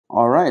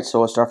Alright, so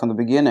we'll start from the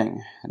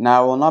beginning.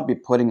 Now I will not be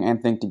putting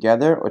anything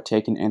together or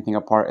taking anything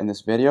apart in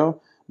this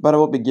video, but I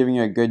will be giving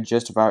you a good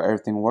gist of how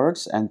everything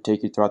works and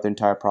take you throughout the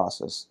entire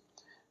process.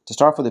 To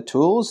start with the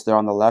tools, they're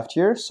on the left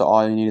here, so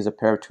all you need is a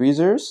pair of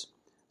tweezers,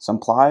 some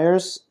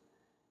pliers,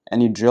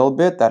 any drill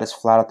bit that is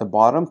flat at the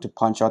bottom to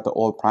punch out the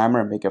old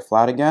primer and make it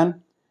flat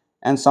again,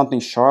 and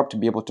something sharp to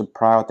be able to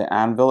pry out the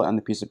anvil and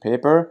the piece of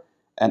paper,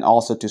 and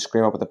also to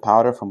scrape up the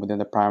powder from within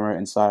the primer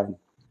inside.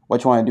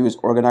 What you want to do is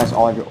organize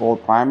all of your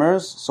old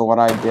primers. So what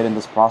I did in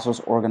this process,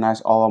 organize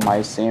all of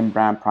my same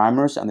brand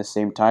primers and the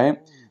same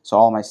type. So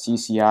all my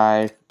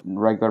CCI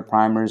regular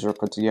primers are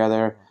put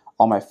together,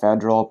 all my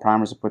Federal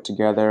primers are put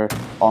together,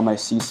 all my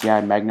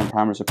CCI Magnum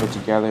primers are put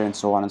together, and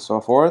so on and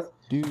so forth.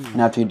 And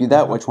after you do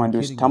that, what you want to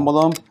do is tumble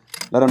them,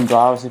 let them dry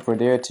obviously for a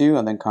day or two,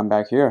 and then come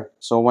back here.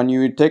 So when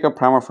you take a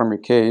primer from your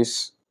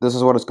case, this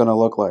is what it's going to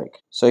look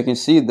like. So you can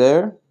see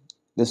there,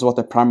 this is what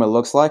the primer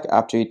looks like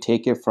after you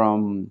take it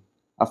from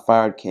a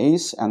fired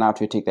case and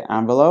after you take the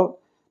anvil out.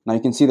 Now you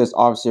can see there's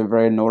obviously a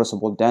very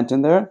noticeable dent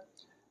in there.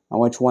 And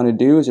what you want to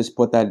do is just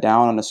put that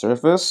down on the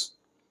surface.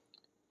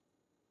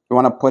 You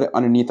want to put it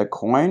underneath a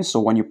coin, so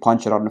when you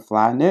punch it out and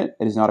flatten it,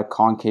 it is not a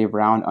concave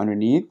round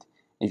underneath.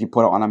 If you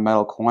put it on a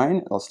metal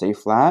coin, it'll stay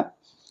flat.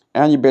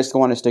 And you basically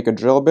want to stick a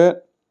drill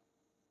bit,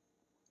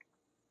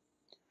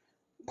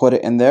 put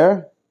it in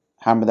there,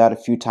 hammer that a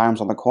few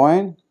times on the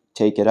coin,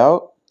 take it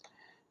out,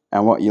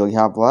 and what you'll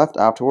have left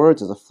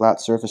afterwards is a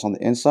flat surface on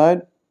the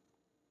inside,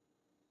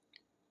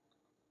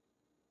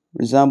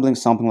 resembling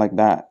something like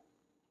that.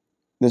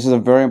 This is a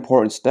very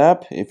important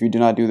step. If you do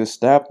not do this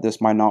step,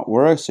 this might not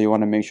work, so you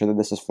want to make sure that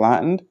this is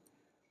flattened.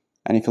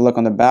 And if you look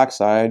on the back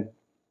side,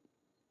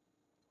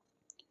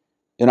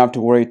 you don't have to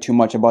worry too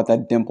much about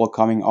that dimple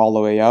coming all the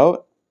way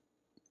out,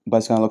 but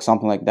it's going to look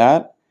something like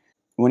that.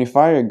 When you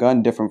fire your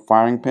gun, different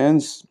firing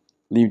pins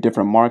leave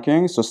different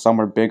markings, so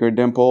some are bigger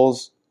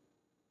dimples,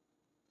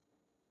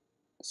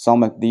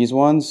 some like these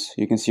ones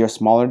you can see are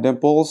smaller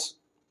dimples.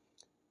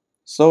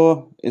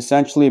 So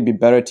essentially it'd be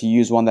better to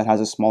use one that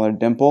has a smaller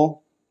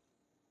dimple,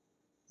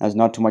 as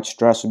not too much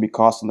stress would be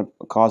caused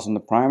on the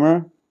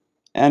primer,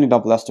 and you'd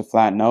have less to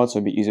flatten out, so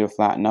it'd be easier to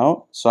flatten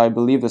out. So I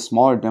believe the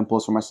smaller dimple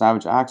is for my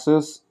Savage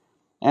Axis,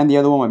 and the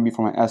other one might be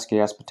for my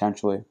SKS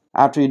potentially.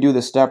 After you do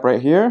this step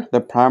right here,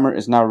 the primer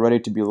is now ready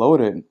to be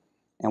loaded,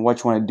 and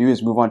what you want to do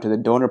is move on to the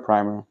donor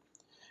primer.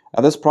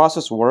 Now this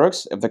process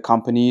works if the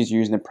companies you're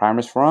using the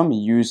primers from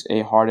use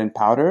a hardened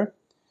powder.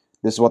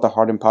 This is what the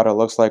hardened powder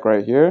looks like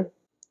right here.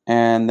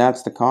 And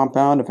that's the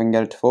compound, if I can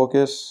get it to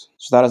focus.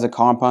 So that is the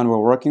compound we're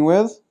working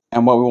with.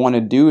 And what we want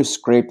to do is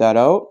scrape that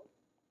out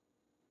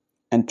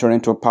and turn it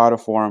into a powder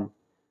form.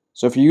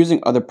 So if you're using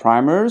other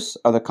primers,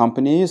 other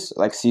companies,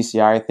 like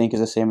CCI I think is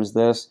the same as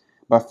this,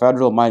 but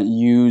Federal might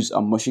use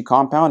a mushy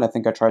compound. I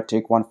think I tried to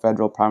take one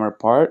Federal primer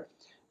apart,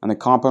 and the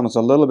compound was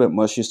a little bit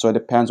mushy, so it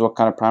depends what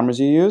kind of primers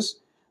you use.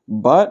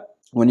 But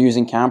when you're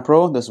using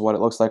Campro, this is what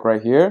it looks like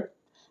right here.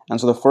 And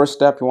so the first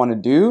step you want to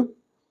do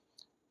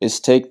is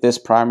take this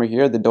primer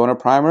here, the donor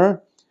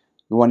primer.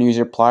 You want to use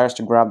your pliers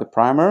to grab the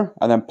primer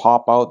and then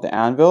pop out the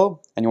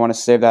anvil, and you want to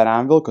save that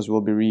anvil because we'll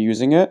be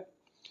reusing it.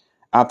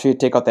 After you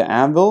take out the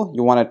anvil,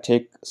 you want to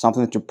take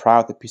something to pry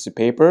out the piece of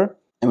paper,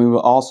 and we will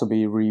also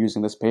be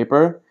reusing this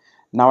paper.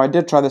 Now I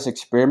did try this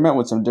experiment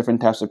with some different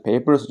types of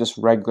paper, so just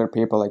regular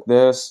paper like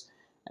this,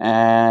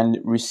 and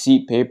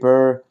receipt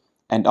paper,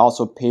 and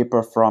also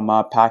paper from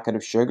a packet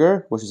of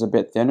sugar, which is a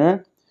bit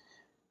thinner.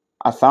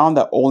 I found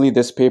that only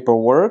this paper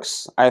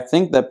works. I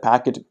think the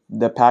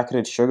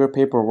packeted sugar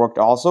paper worked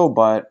also,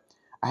 but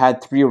I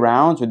had 3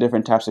 rounds with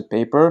different types of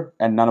paper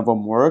and none of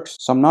them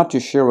worked. So I'm not too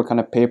sure what kind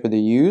of paper they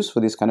use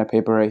for this kind of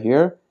paper right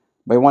here,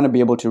 but you want to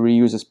be able to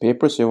reuse this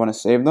paper, so you want to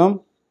save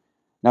them.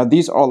 Now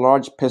these are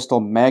large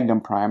pistol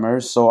Magnum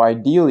primers, so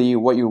ideally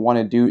what you want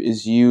to do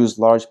is use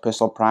large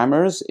pistol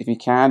primers. If you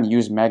can,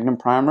 use Magnum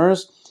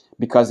primers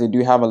because they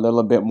do have a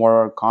little bit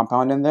more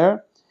compound in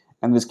there.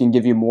 And this can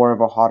give you more of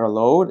a hotter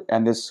load,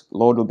 and this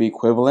load will be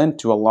equivalent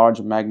to a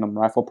large Magnum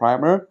rifle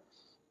primer.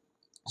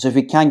 So if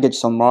you can get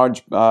some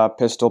large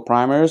pistol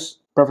primers,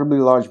 preferably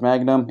large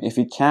Magnum. If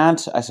you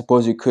can't, I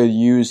suppose you could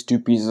use 2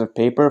 pieces of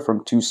paper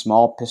from 2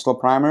 small pistol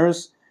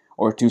primers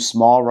or 2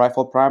 small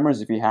rifle primers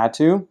if you had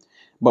to.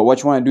 But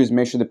what you want to do is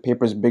make sure the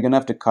paper is big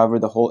enough to cover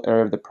the whole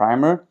area of the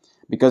primer,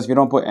 because if you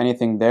don't put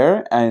anything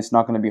there and it's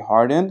not going to be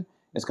hardened,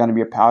 it's going to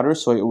be a powder,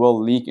 so it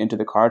will leak into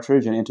the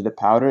cartridge and into the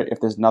powder if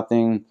there's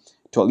nothing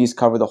to at least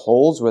cover the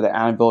holes where the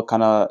anvil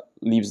kind of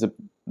leaves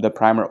the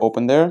primer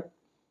open there.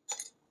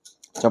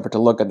 So for to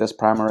look at this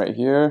primer right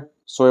here.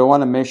 So you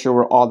want to make sure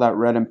where all that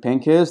red and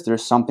pink is,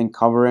 there's something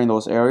covering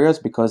those areas,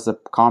 because the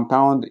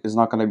compound is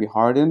not going to be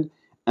hardened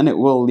and it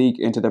will leak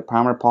into the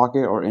primer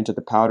pocket or into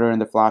the powder in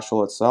the flash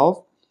hole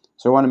itself.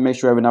 So you want to make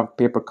sure you have enough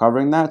paper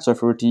covering that. So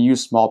if you were to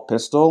use small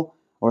pistol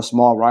or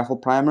small rifle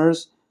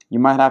primers, you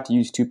might have to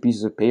use 2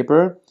 pieces of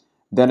paper.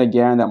 Then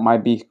again, that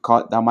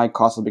might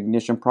cause some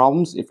ignition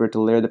problems if you're to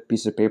layer the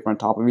piece of paper on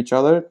top of each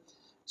other.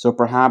 So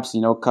perhaps,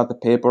 cut the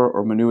paper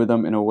or maneuver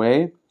them in a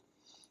way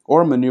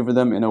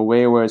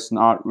where it's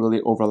not really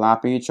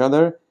overlapping each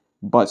other,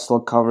 but still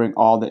covering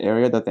all the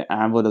area that the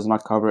anvil does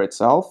not cover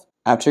itself.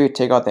 After you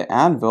take out the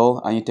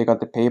anvil and you take out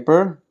the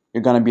paper,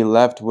 you're going to be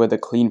left with a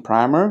clean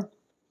primer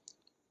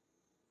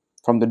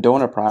from the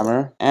donor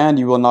primer, and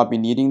you will not be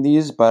needing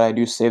these, but I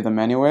do save them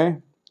anyway.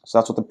 So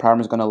that's what the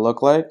primer is going to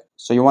look like.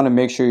 So you want to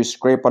make sure you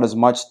scrape out as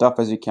much stuff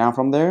as you can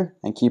from there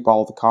and keep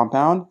all of the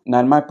compound. Now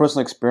in my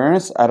personal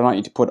experience, I do not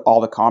need to put all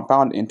the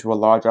compound into a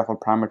large rifle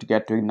primer to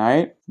get to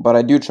ignite, but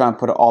I do try and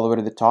put it all the way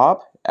to the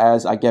top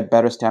as I get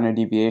better standard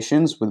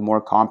deviations with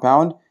more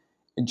compound.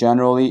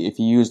 Generally, if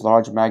you use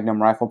large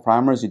Magnum rifle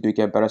primers, you do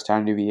get better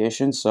standard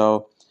deviations.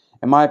 So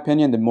in my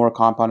opinion, the more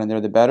compound in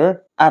there, the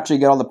better. After you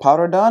get all the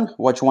powder done,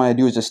 what you want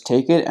to do is just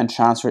take it and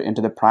transfer it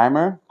into the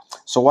primer.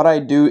 So what I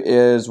do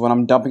is when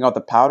I'm dumping out the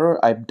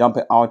powder, I dump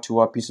it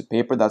onto a piece of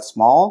paper that's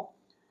small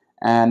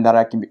and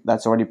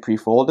that's already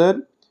pre-folded.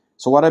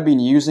 So what I've been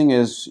using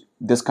is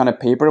this kind of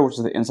paper, which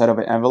is the inside of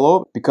an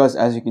envelope, because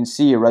as you can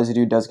see,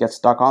 residue does get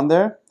stuck on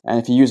there. And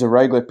if you use a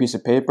regular piece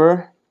of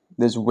paper,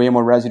 there's way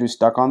more residue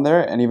stuck on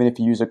there. And even if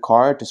you use a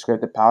card to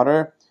scrape the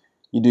powder,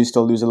 you do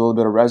still lose a little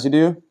bit of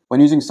residue. When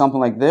using something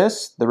like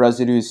this, the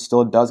residue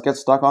still does get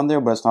stuck on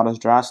there, but it's not as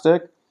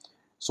drastic.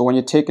 So when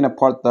you're taking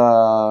apart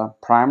the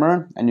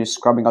primer and you're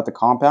scrubbing out the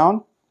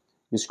compound,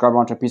 you scrub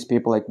onto a piece of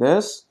paper like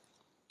this.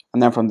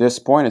 And then from this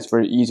point, it's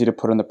very easy to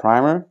put in the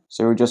primer.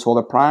 So you just hold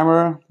the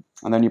primer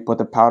and then you put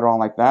the powder on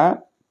like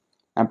that.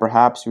 And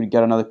perhaps you would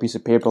get another piece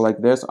of paper like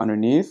this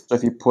underneath. So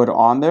if you put it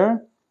on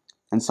there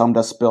and some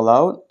does spill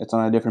out, it's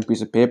on a different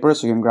piece of paper.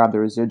 So you can grab the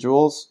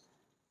residuals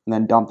and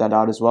then dump that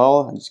out as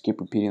well, and just keep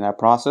repeating that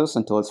process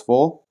until it's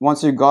full.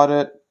 Once you got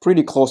it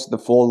pretty close to the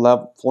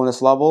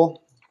fullness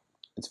level,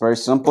 it's very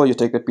simple. You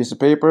take the piece of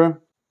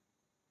paper,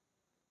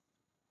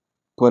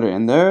 put it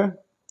in there,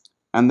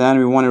 and then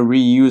we want to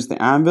reuse the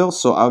anvil.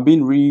 So I've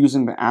been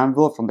reusing the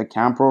anvil from the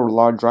Campro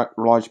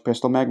large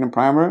pistol Magnum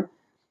primer,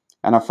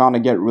 and I found I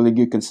get really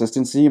good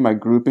consistency in my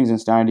groupings and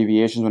standard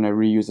deviations when I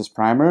reuse this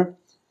primer.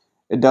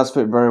 It does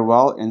fit very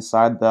well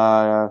inside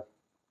the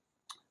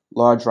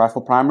large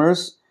rifle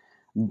primers,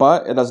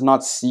 but it does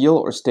not seal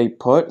or stay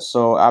put.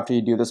 So after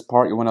you do this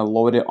part, you want to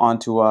load it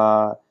onto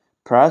a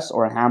press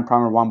or a hand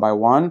primer one by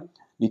one.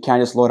 You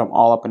can't just load them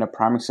all up in a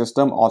priming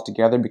system all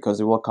together because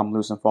it will come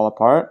loose and fall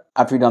apart.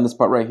 After you've done this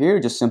part right here,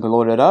 just simply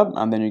load it up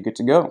and then you're good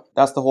to go.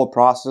 That's the whole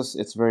process.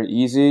 It's very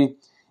easy.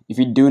 If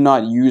you do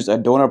not use a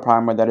donor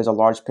primer that is a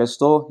large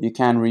pistol, you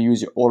can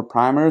reuse your old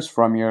primers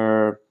from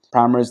your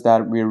primers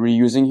that we're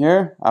reusing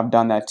here. I've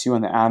done that too,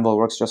 and the anvil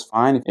works just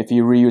fine if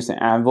you reuse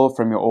the anvil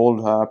from your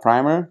old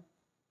primer.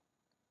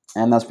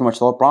 And that's pretty much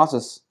the whole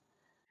process.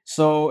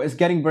 So it's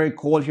getting very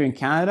cold here in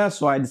Canada,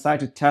 so I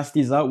decided to test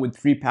these out with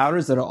 3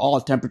 powders that are all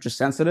temperature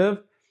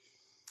sensitive.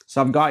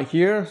 So I've got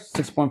here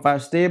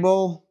 6.5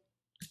 stable,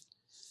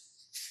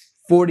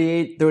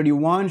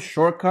 4831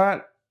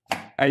 shortcut.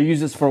 I use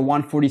this for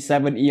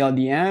 147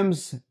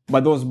 ELDMs,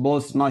 but those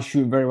bullets do not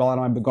shoot very well out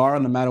of my Bergara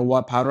no matter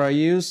what powder I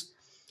use.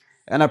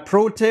 And a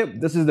pro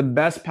tip, this is the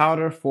best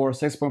powder for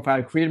 6.5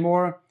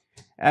 Creedmoor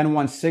and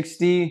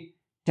 160.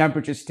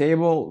 Temperature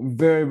stable,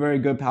 very, very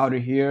good powder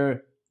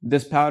here.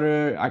 This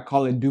powder, I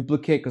call it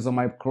duplicate because on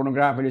my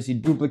chronograph, I just see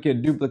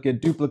duplicate,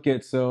 duplicate,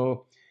 duplicate.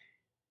 So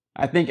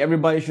I think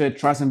everybody should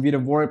try some Vita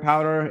Vore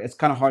powder. It's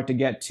kind of hard to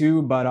get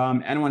to, but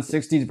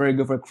N160 is very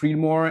good for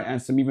Creedmoor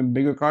and some even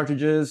bigger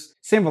cartridges.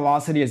 Same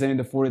velocity as any of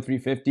the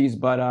 4350s,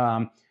 but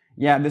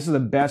yeah, this is the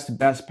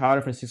best powder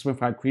for 6.5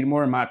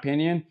 Creedmoor in my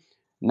opinion.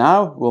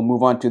 Now we'll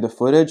move on to the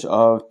footage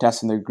of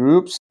testing the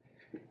groups.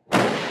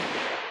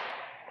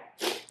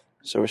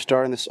 So we're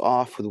starting this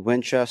off with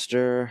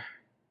Winchester,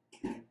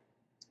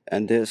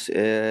 and this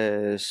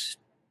is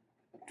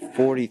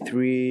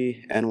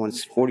 43 and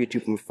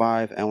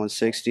 42.5 and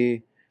 160,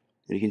 and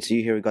you can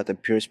see here we got the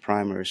Pierce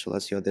primer. So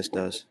let's see how this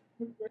does.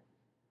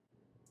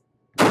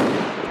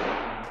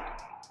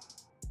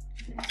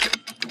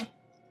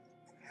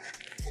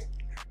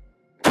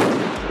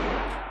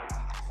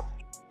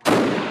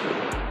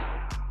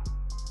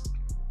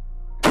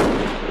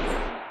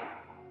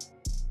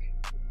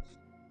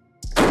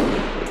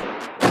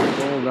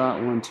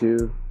 Got one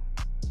too.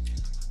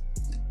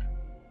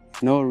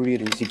 No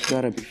readings. You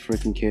gotta be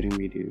freaking kidding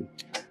me, dude.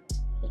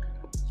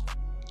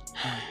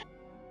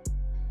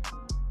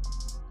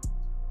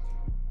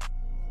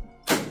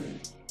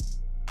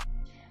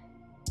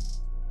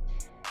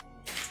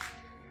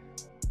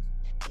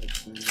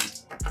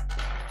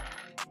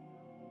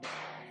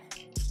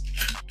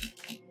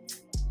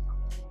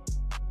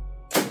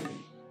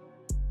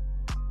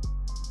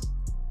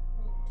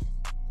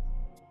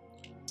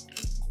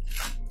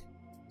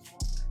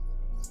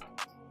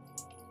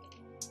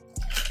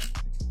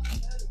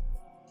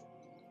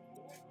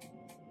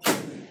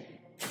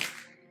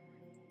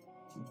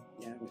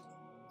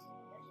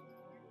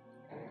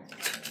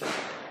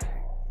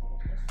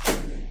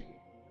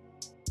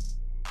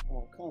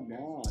 Oh, come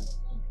on.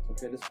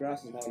 Okay, this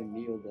brass is not a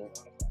meal though.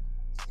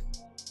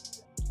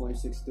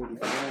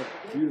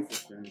 2635, beautiful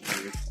frame,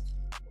 dude.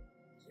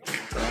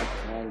 Brass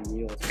is not a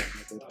meal, so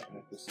I'm going to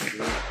have to see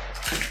it.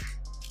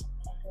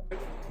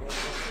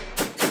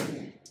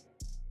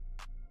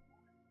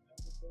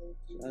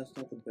 That's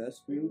not the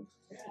best group.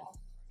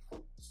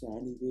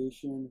 Standard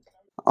deviation.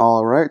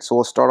 Alright, so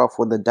we'll start off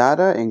with the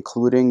data,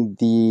 including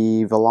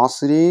the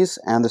velocities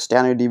and the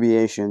standard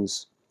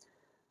deviations.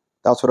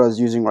 That's what I was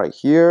using right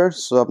here.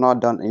 So I've not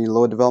done any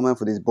load development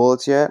for these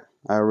bullets yet.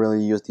 I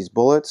really use these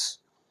bullets.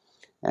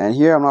 And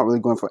here I'm not really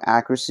going for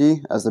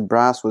accuracy, as the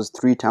brass was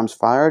 3 times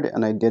fired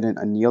and I didn't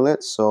anneal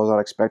it, so I was not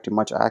expecting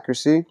much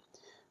accuracy.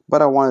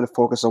 But I wanted to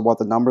focus on what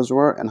the numbers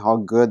were and how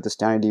good the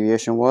standard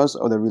deviation was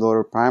of the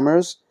reloaded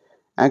primers,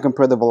 and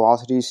compare the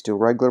velocities to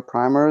regular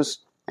primers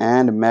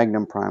and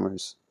Magnum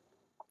primers.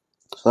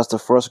 So that's the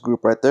first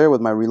group right there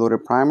with my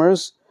reloaded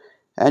primers.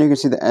 And you can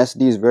see the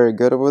SD is very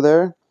good over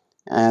there.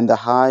 And the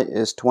high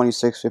is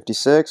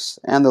 2656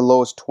 and the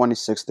low is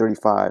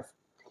 2635.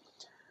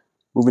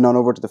 Moving on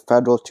over to the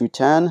Federal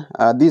 210.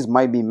 These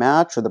might be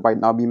matched or they might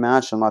not be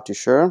matched. I'm not too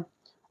sure.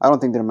 I don't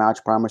think they're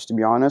matched primers, to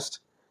be honest.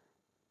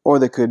 Or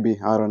they could be.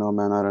 I don't know,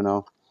 man. I don't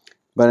know.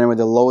 But anyway,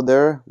 the low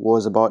there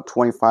was about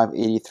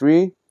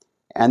 2583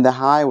 and the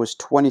high was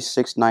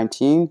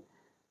 2619.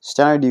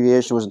 Standard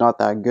deviation was not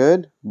that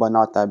good, but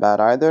not that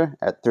bad either,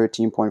 at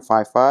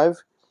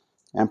 13.55,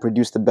 and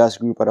produced the best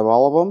group out of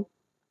all of them.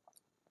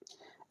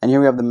 And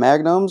here we have the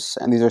Magnums,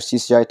 and these are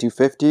CCI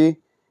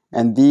 250,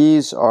 and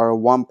these are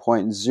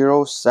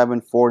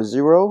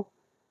 1.0740,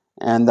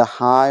 and the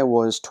high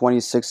was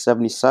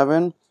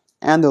 2677,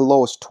 and the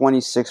low is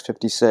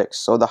 2656.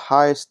 So the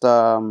highest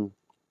had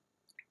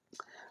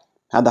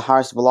the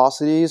highest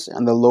velocities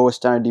and the lowest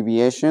standard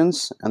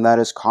deviations, and that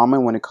is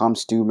common when it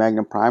comes to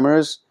Magnum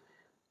primers.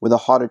 With a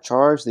hotter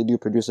charge, they do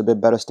produce a bit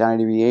better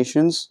standard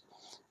deviations.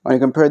 When you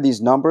compare these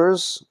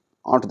numbers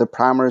onto the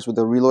primers with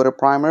the reloaded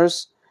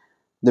primers,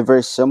 they're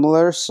very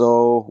similar.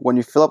 So when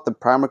you fill up the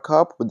primer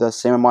cup with the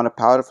same amount of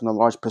powder from the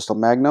large pistol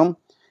Magnum,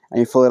 and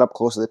you fill it up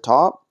close to the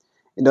top,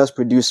 it does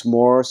produce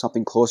more,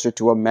 something closer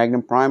to a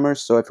Magnum primer.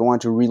 So if you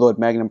want to reload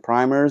Magnum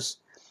primers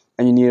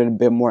and you needed a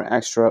bit more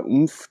extra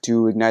oomph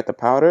to ignite the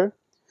powder,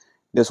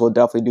 this will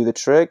definitely do the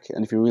trick.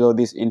 And if you reload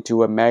these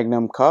into a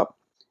Magnum cup,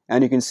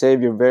 and you can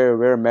save your very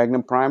rare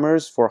Magnum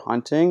primers for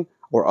hunting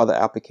or other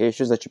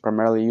applications that you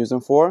primarily use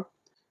them for.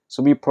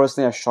 So me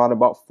personally, I shot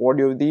about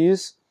 40 of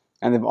these,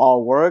 and they've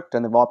all worked,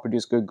 and they've all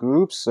produced good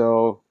groups.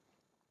 So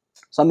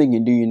something you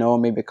do,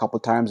 maybe a couple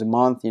times a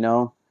month,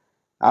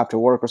 after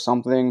work or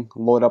something,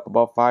 load up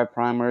about 5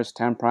 primers,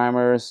 10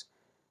 primers,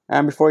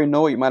 and before you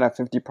know it, you might have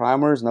 50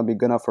 primers, and that'll be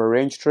good enough for a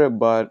range trip.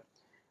 But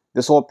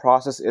this whole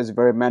process is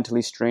very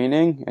mentally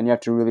straining, and you have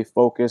to really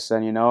focus,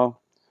 and so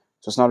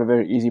it's not a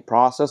very easy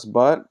process,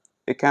 but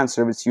it can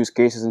serve its use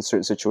cases in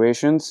certain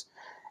situations.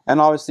 And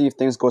obviously, if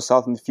things go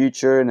south in the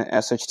future in an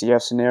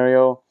SHTF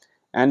scenario,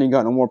 and you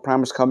got no more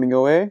primers coming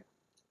your way,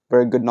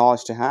 very good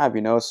knowledge to have,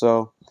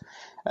 So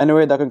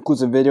anyway, that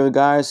concludes the video,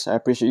 guys. I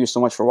appreciate you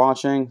so much for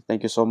watching.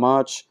 Thank you so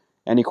much.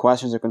 Any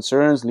questions or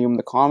concerns, leave them in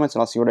the comments,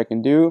 and I'll see what I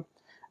can do.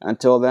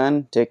 Until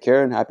then, take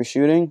care and happy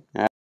shooting.